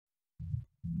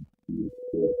Welcome,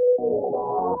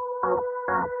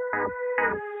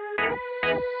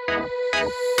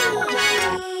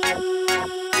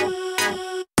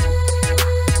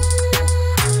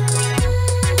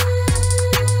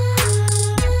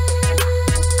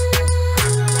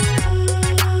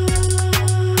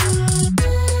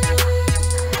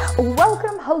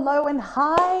 hello and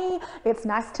hi. It's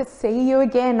nice to see you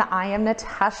again. I am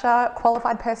Natasha,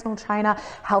 qualified personal trainer,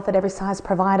 health at every size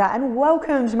provider, and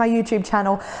welcome to my YouTube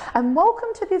channel and welcome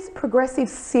to this progressive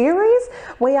series.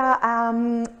 We are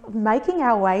making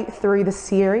our way through the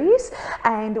series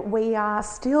and we are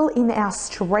still in our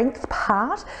strength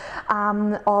part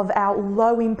of our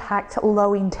low impact,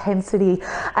 low intensity,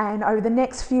 and over the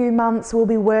next few months we'll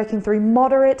be working through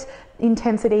moderate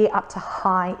intensity up to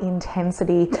high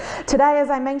intensity. Today, as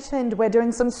I mentioned, we're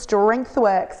doing some strength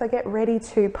work, so get ready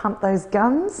to pump those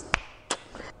guns.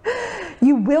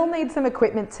 You will need some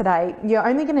equipment today. You're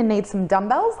only going to need some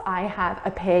dumbbells. I have a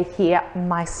pair here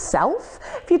myself.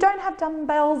 If you don't have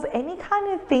dumbbells, any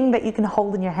kind of thing that you can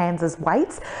hold in your hands as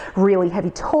weights, really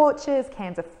heavy torches,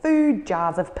 cans of food,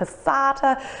 jars of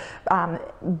passata,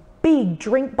 big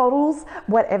drink bottles,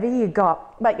 whatever you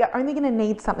got. But you're only going to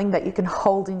need something that you can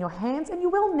hold in your hands, and you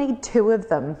will need 2 of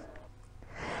them.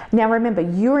 Now remember,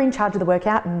 you're in charge of the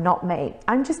workout, not me.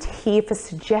 I'm just here for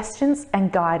suggestions and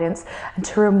guidance, and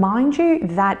to remind you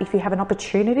that if you have an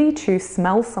opportunity to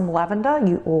smell some lavender,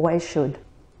 you always should.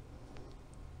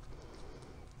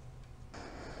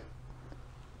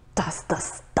 That's the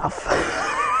stuff.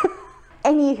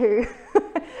 Anywho,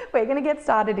 we're going to get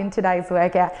started in today's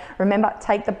workout. Remember,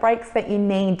 take the breaks that you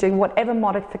need, do whatever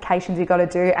modifications you got to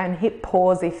do, and hit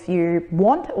pause if you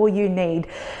want or you need.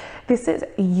 This is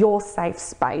your safe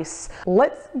space.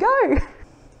 Let's go.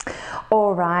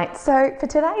 All right, so for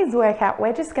today's workout,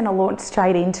 we're just going to launch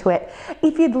straight into it.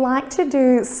 If you'd like to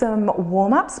do some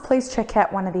warm-ups, please check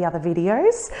out one of the other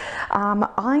videos.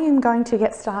 I am going to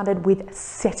get started with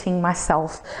setting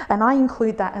myself, and I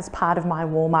include that as part of my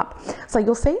warm-up. So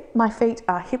you'll see my feet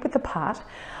are hip-width apart.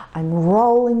 I'm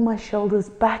rolling my shoulders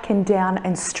back and down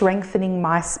and strengthening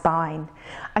my spine.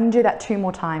 I can do that 2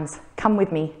 more times. Come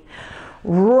with me.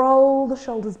 Roll the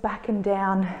shoulders back and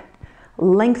down,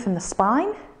 lengthen the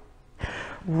spine.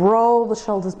 Roll the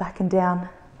shoulders back and down,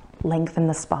 lengthen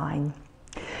the spine.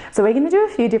 So we're going to do a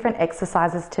few different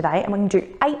exercises today, and we're going to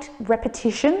do 8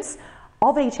 repetitions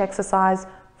of each exercise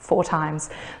 4 times.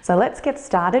 So let's get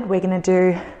started. We're going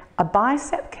to do a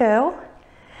bicep curl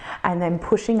and then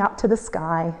pushing up to the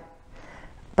sky,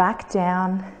 back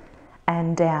down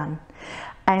and down,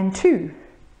 and 2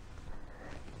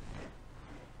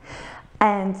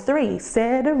 and 3,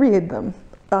 set a rhythm,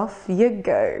 off you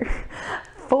go,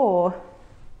 4,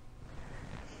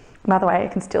 by the way, I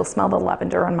can still smell the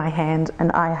lavender on my hand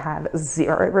and I have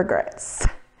 0 regrets,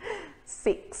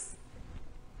 6,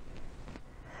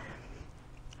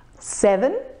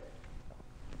 7,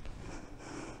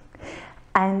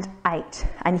 and 8.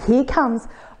 And here comes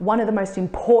one of the most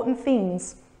important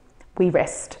things: we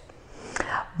rest.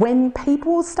 When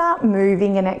people start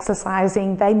moving and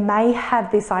exercising, they may have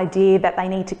this idea that they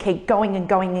need to keep going and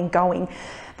going and going.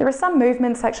 There are some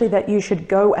movements actually that you should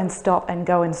go and stop and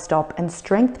go and stop, and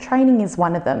strength training is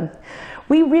one of them.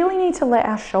 We really need to let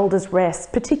our shoulders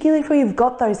rest, particularly if we've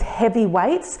got those heavy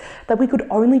weights that we could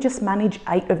only just manage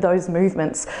 8 of those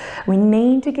movements. We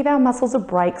need to give our muscles a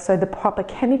break so the proper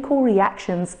chemical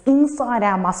reactions inside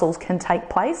our muscles can take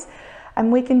place,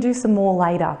 and we can do some more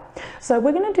later. So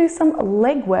we're going to do some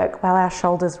leg work while our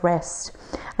shoulders rest.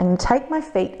 I'm going to take my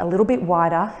feet a little bit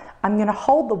wider. I'm going to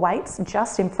hold the weights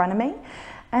just in front of me,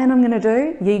 and I'm going to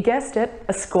do, you guessed it,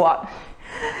 a squat.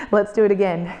 Let's do it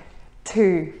again.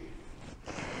 2.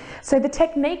 So the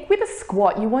technique with a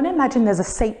squat, you want to imagine there's a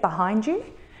seat behind you.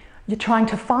 You're trying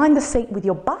to find the seat with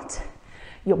your butt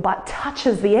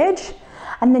touches the edge,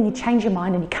 and then you change your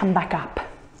mind and you come back up.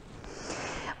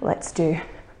 Let's do,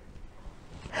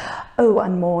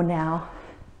 one more now.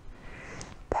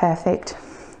 Perfect.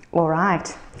 All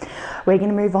right, we're going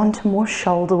to move on to more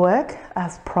shoulder work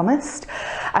as promised,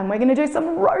 and we're going to do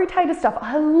some rotator stuff.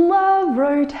 I love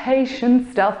rotation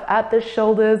stuff at the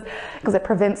shoulders because it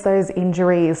prevents those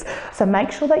injuries. So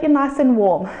make sure that you're nice and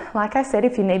warm. Like I said,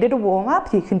 if you needed a warm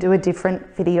up, you can do a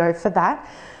different video for that,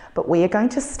 but we are going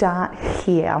to start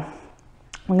here.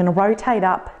 We're going to rotate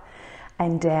up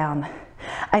and down,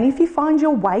 and if you find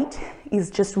your weight is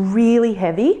just really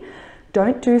heavy,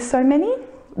 don't do so many.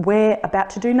 We're about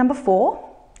to do number 4,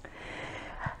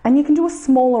 and you can do a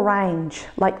smaller range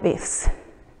like this.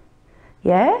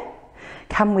 Yeah,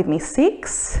 come with me.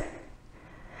 6,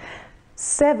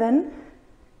 7,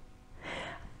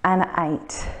 and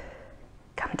 8.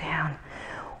 Come down.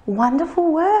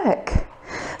 Wonderful work.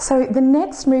 So the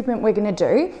next movement we're going to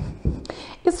do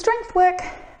is strength work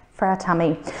for our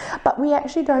tummy, but we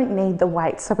actually don't need the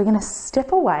weight. So we're going to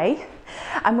step away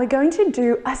and we're going to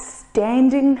do a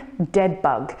standing dead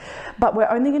bug, but we're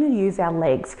only going to use our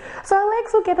legs. So our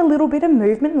legs will get a little bit of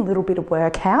movement and a little bit of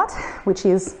workout, which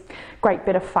is great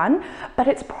bit of fun, but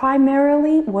it's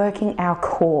primarily working our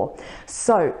core.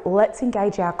 So let's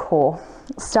engage our core.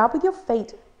 Start with your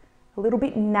feet a little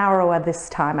bit narrower this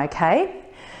time, okay?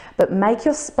 But make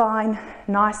your spine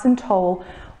nice and tall,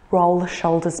 roll the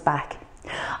shoulders back.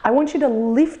 I want you to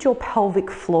lift your pelvic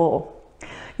floor.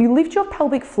 You lift your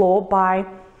pelvic floor by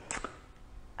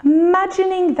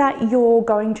imagining that you're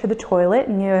going to the toilet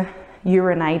and you're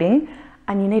urinating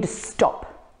and you need to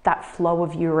stop that flow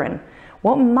of urine.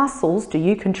 What muscles do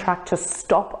you contract to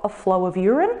stop a flow of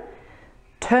urine?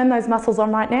 Turn those muscles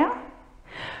on right now.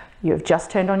 You have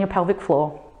just turned on your pelvic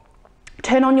floor.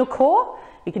 Turn on your core.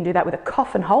 You can do that with a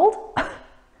cough and hold.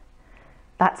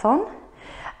 That's on.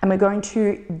 And we're going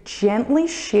to gently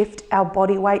shift our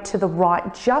body weight to the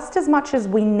right just as much as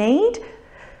we need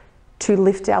to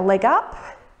lift our leg up.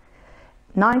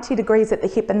 90 degrees at the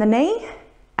hip and the knee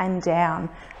and down.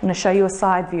 I'm going to show you a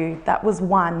side view. That was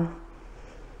 1.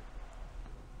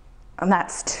 And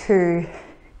that's 2.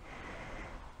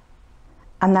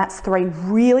 And that's 3.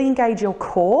 Really engage your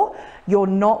core. You're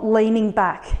not leaning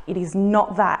back. It is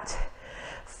not that.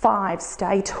 5,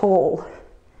 stay tall.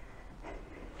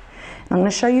 I'm going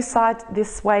to show you side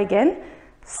this way again.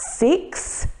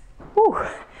 6,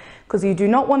 because you do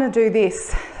not want to do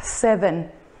this. 7,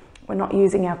 we're not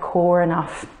using our core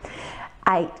enough.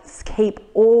 8, keep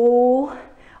all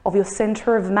of your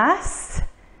center of mass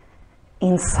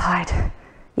inside.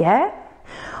 Yeah?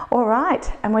 All right,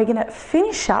 and we're going to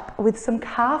finish up with some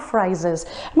calf raises.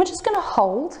 And we're just going to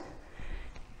hold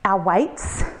our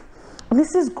weights. And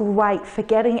this is great for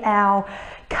getting our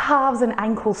calves and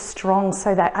ankles strong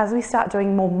so that as we start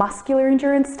doing more muscular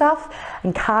endurance stuff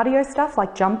and cardio stuff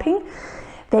like jumping,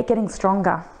 they're getting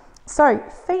stronger. So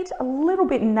feet a little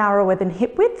bit narrower than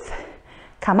hip width.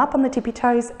 Come up on the tippy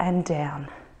toes and down.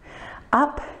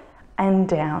 Up and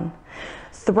down.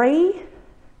 3,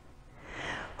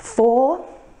 4,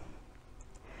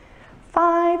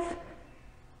 5,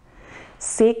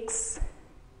 6,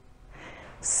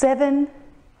 7,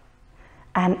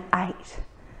 and 8.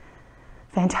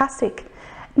 Fantastic.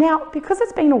 Now, because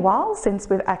it's been a while since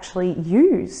we've actually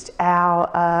used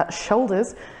our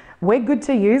shoulders, we're good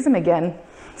to use them again.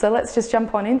 So let's just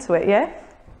jump on into it, yeah?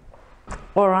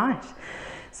 All right.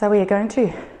 So we are going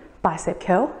to bicep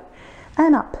curl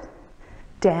and up,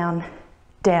 down,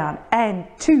 down, and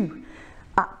 2,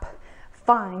 up.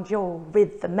 Find your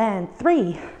rhythm, and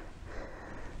 3,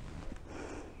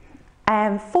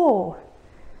 and 4,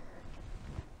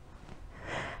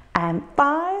 and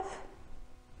 5,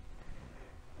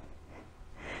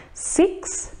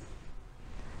 6,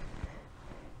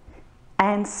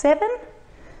 and 7.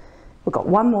 We've got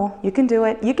one more. You can do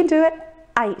it. You can do it.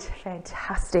 8.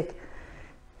 Fantastic.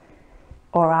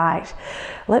 All right.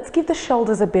 Let's give the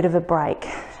shoulders a bit of a break.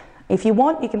 If you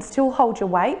want, you can still hold your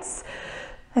weights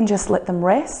and just let them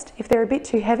rest. If they're a bit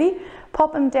too heavy,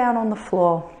 pop them down on the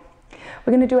floor.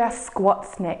 We're going to do our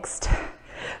squats next.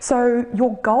 So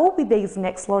your goal with these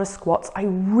next lot of squats, I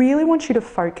really want you to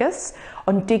focus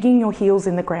on digging your heels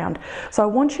in the ground. So I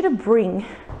want you to bring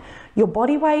your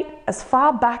body weight as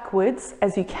far backwards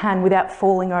as you can without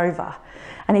falling over.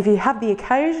 And if you have the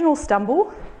occasional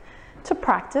stumble to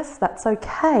practice, that's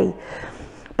okay.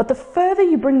 But the further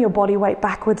you bring your body weight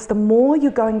backwards, the more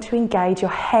you're going to engage your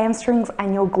hamstrings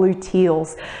and your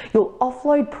gluteals. You'll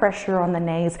offload pressure on the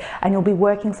knees and you'll be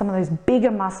working some of those bigger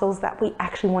muscles that we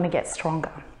actually want to get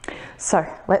stronger. So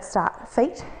let's start.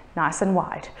 Feet nice and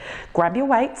wide. Grab your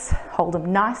weights, hold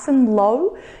them nice and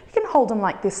low. You can hold them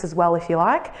like this as well if you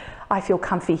like. I feel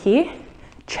comfy here.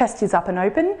 Chest is up and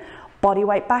open. Body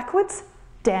weight backwards,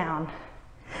 down.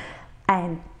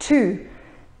 And 2,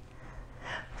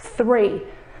 3,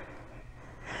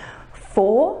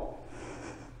 4,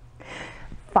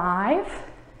 5,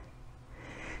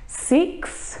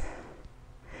 6,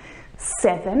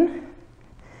 7,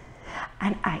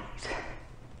 and 8.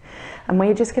 And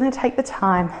we're just going to take the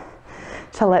time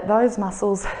to let those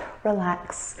muscles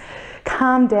relax,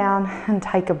 calm down and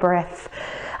take a breath.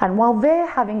 And while they're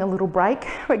having a little break,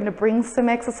 we're going to bring some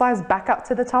exercise back up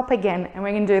to the top again and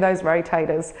we're going to do those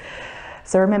rotators.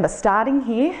 So remember, starting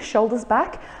here, shoulders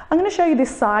back. I'm going to show you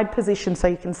this side position so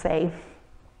you can see.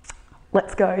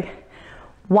 Let's go.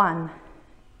 1,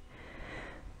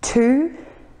 2,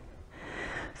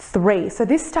 3. So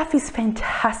this stuff is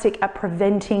fantastic at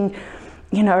preventing,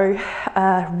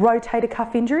 rotator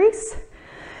cuff injuries.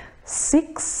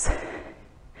 6,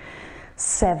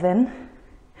 7,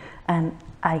 and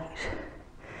 8.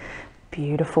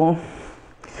 Beautiful.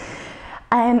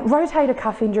 And rotator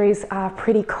cuff injuries are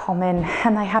pretty common,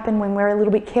 and they happen when we're a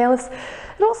little bit careless.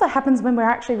 It also happens when we're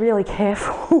actually really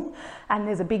careful and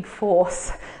there's a big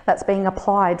force that's being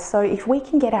applied. So if we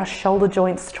can get our shoulder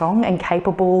joints strong and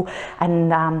capable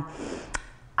and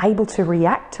able to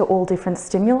react to all different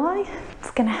stimuli,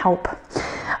 it's going to help.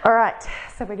 All right,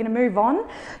 so we're going to move on.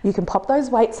 You can pop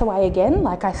those weights away again,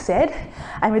 like I said,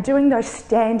 and we're doing those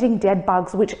standing dead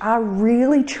bugs, which are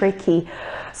really tricky.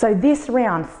 So this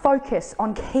round, focus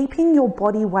on keeping your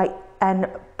body weight and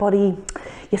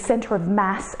your center of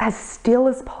mass as still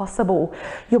as possible.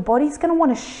 Your body's going to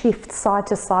want to shift side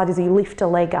to side as you lift a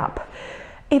leg up.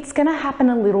 It's going to happen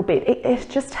a little bit. It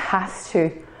just has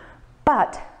to.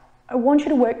 But I want you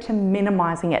to work to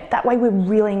minimizing it. That way we're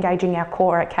really engaging our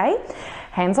core, okay?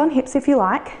 Hands on hips if you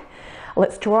like.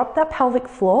 Let's draw up that pelvic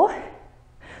floor.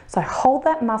 So hold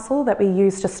that muscle that we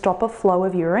use to stop a flow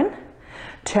of urine.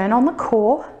 Turn on the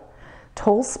core,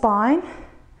 tall spine,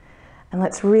 and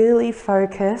let's really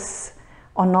focus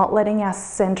on not letting our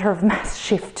center of mass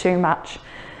shift too much.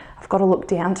 I've got to look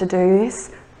down to do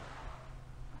this.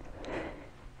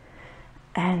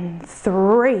 And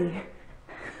 3,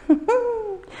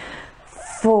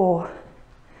 4,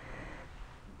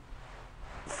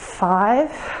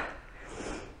 5,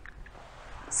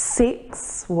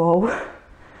 6, whoa,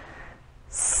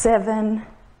 7,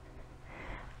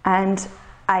 and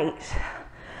 8.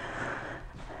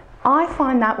 I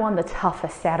find that one the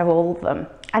toughest out of all of them.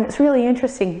 And it's really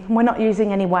interesting, we're not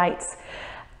using any weights.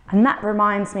 And that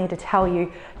reminds me to tell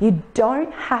you, you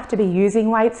don't have to be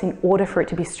using weights in order for it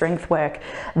to be strength work.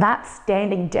 That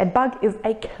standing dead bug is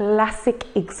a classic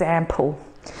example.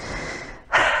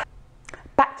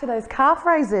 Back to those calf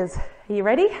raises. Are you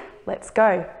ready? Let's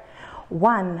go.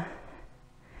 1,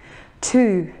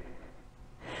 2,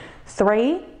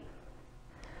 3,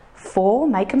 4,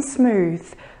 make them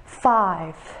smooth.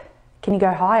 5, can you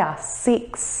go higher?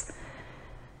 6,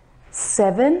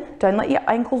 7, don't let your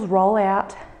ankles roll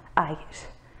out. 8.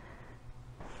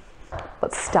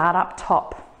 Let's start up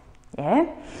top. Yeah?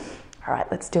 All right,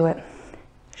 let's do it.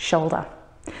 Shoulder,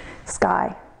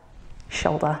 sky,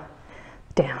 shoulder,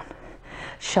 down,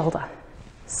 shoulder,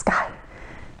 sky,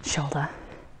 shoulder,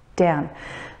 down.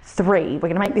 3, we're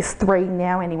gonna make this 3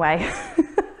 now anyway.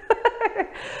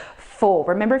 4,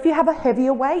 remember if you have a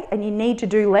heavier weight and you need to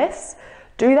do less,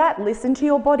 do that, listen to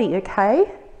your body,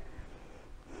 okay?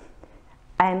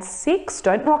 And 6,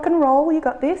 don't rock and roll, you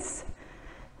got this.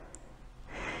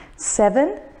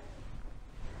 7,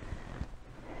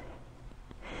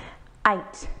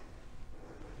 8.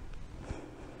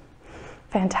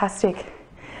 Fantastic.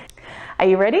 Are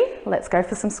you ready? Let's go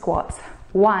for some squats.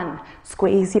 1,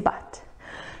 squeeze your butt.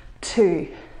 2,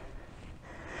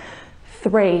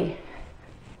 3,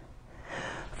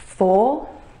 4,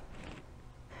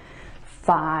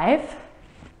 5,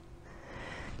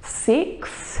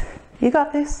 6, you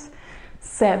got this,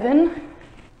 7,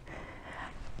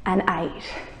 and 8.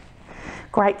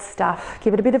 Great stuff.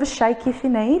 Give it a bit of a shake if you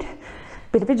need, a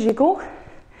bit of a jiggle.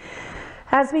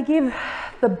 As we give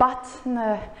the butt and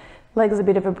the legs a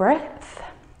bit of a breath,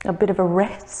 a bit of a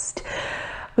rest,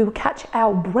 we will catch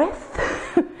our breath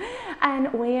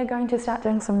and we are going to start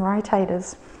doing some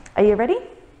rotators. Are you ready?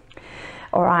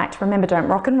 All right, remember, don't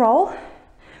rock and roll.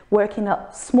 Work in a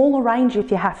smaller range if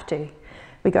you have to.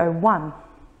 We go 1,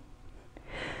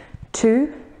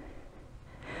 2,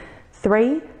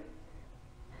 3,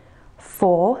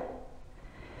 4,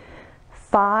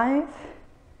 5,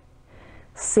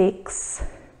 6,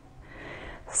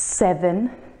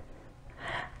 7,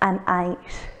 and 8.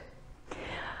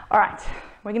 All right,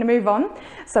 we're going to move on.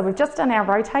 So we've just done our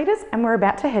rotators and we're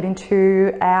about to head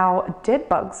into our dead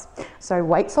bugs. So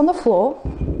weights on the floor,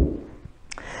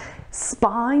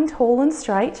 spine tall and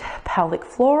straight, pelvic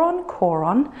floor on, core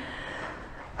on.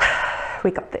 We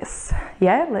got this.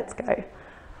 Yeah, let's go.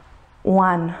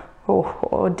 1,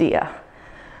 oh dear.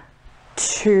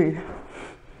 2,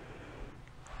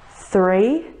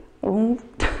 3,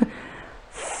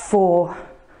 4,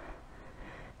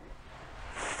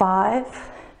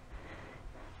 5,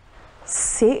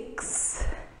 6,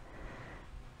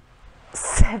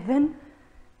 7,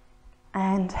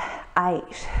 and 8.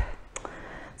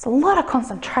 It's a lot of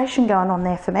concentration going on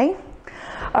there for me.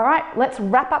 All right, let's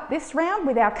wrap up this round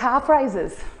with our calf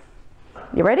raises.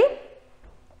 You ready?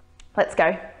 Let's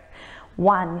go.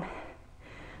 1,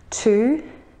 2,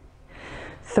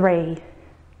 3,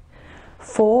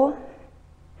 4,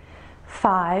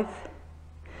 5,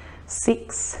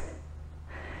 6,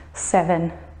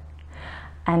 7,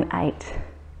 and 8.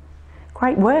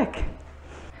 Great work.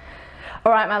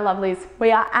 All right, my lovelies,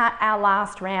 we are at our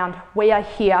last round. We are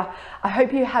here. I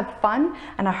hope you have fun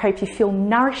and I hope you feel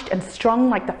nourished and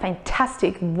strong like the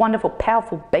fantastic, wonderful,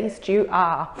 powerful beast you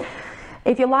are.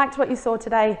 If you liked what you saw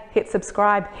today, hit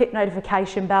subscribe, hit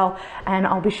notification bell, and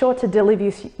I'll be sure to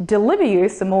deliver you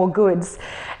some more goods.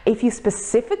 If you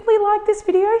specifically like this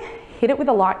video, hit it with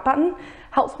a like button.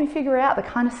 Helps me figure out the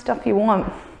kind of stuff you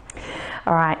want.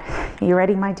 All right, you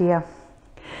ready, my dear?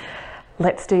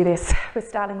 Let's do this. We're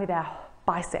starting with our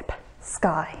bicep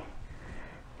sky.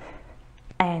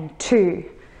 And 2.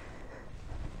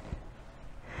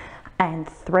 And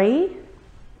 3.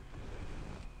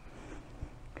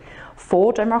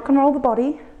 4, don't rock and roll the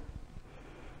body.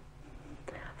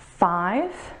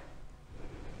 5.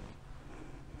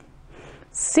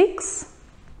 6.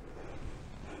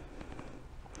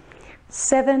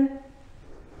 7.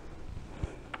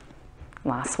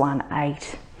 Last one,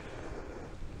 8.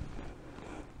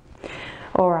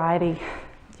 Alrighty,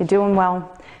 you're doing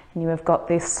well and you have got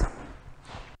this.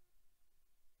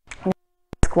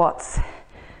 Squats,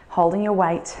 holding your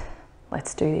weight.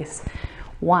 Let's do this.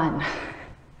 1,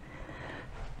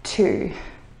 2,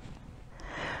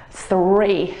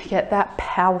 3, get that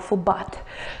powerful butt.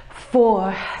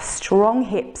 4, strong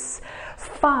hips.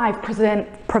 5,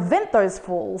 prevent those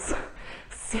falls.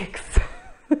 6,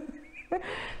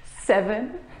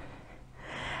 7,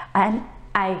 and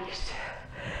 8.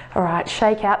 All right,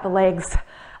 shake out the legs.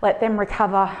 Let them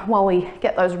recover while we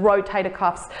get those rotator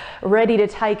cuffs ready to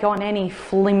take on any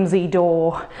flimsy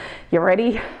door. You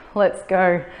ready? Let's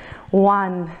go.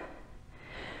 1,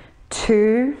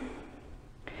 2,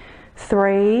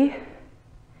 3,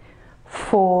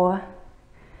 4,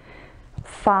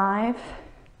 5,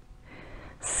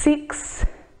 6,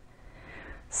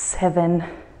 7,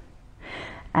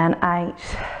 and 8.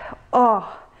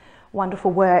 Oh,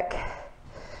 wonderful work.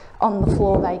 On the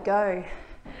floor they go.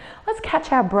 Let's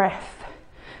catch our breath.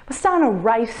 We're starting to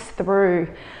race through.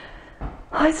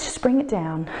 Let's just bring it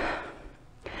down.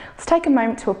 Let's take a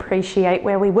moment to appreciate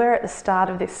where we were at the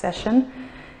start of this session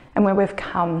and where we've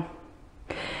come.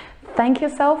 Thank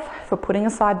yourself for putting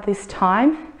aside this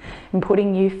time and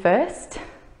putting you first.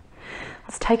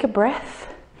 Let's take a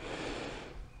breath.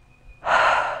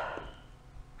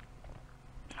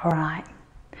 All right,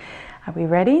 are we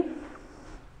ready?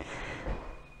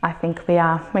 I think we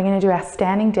are. We're going to do our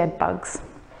standing dead bugs.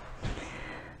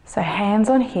 So hands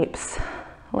on hips.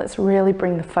 Let's really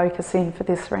bring the focus in for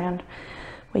this round.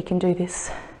 We can do this.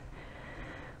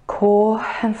 Core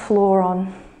and floor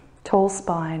on, tall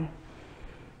spine.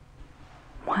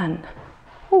 1,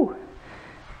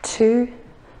 2,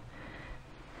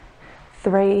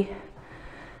 3,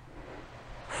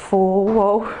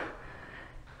 4,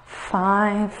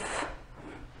 5,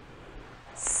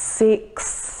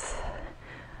 6,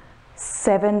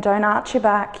 7, don't arch your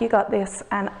back, you got this,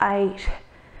 and 8.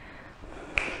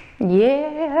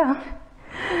 Yeah.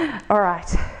 All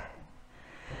right.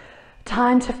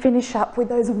 Time to finish up with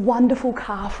those wonderful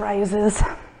calf raises.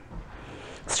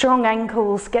 Strong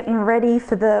ankles, getting ready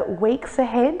for the weeks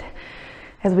ahead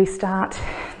as we start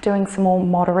doing some more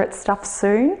moderate stuff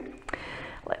soon.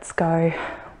 Let's go.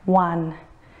 1,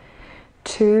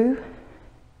 2,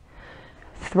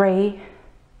 3,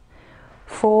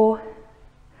 4,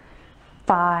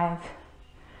 5,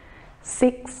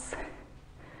 6,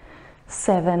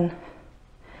 7,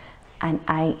 and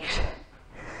 8.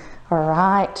 All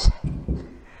right.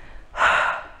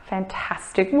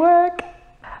 Fantastic work.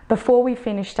 Before we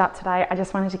finished up today, I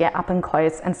just wanted to get up and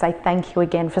close and say thank you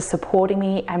again for supporting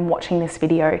me and watching this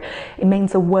video. It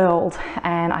means the world,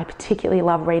 and I particularly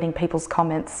love reading people's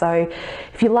comments. So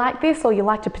if you like this or you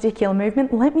liked a particular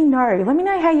movement, let me know. Let me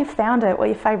know how you found it, what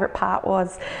your favorite part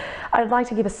was. I'd like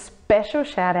to give a special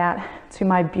shout out to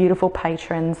my beautiful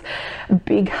patrons. A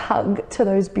big hug to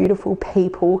those beautiful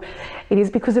people. It is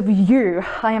because of you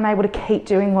I am able to keep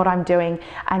doing what I'm doing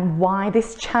and why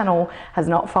this channel has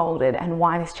not folded and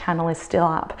why this channel is still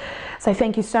up. So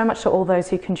thank you so much to all those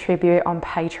who contribute on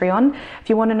Patreon. If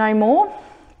you want to know more,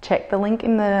 check the link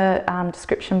in the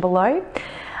description below.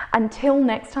 Until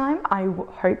next time, I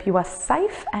hope you are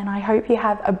safe and I hope you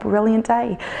have a brilliant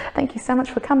day. Thank you so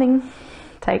much for coming.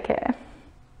 Take care.